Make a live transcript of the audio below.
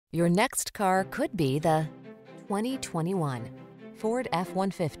Your next car could be the 2021 Ford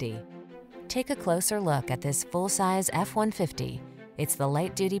F-150. Take a closer look at this full-size F-150. It's the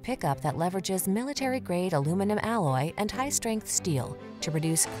light-duty pickup that leverages military-grade aluminum alloy and high-strength steel to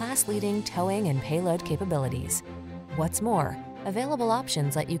produce class-leading towing and payload capabilities. What's more, available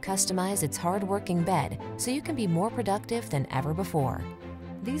options let you customize its hard-working bed so you can be more productive than ever before.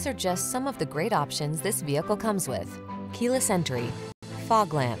 These are just some of the great options this vehicle comes with: keyless entry,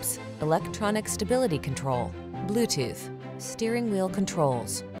 fog lamps, electronic stability control, Bluetooth, steering wheel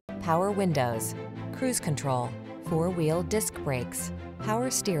controls, power windows, cruise control, four-wheel disc brakes, power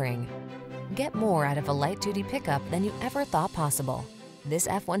steering. Get more out of a light-duty pickup than you ever thought possible. This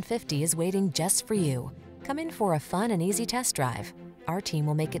F-150 is waiting just for you. Come in for a fun and easy test drive. Our team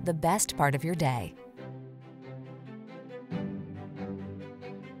will make it the best part of your day.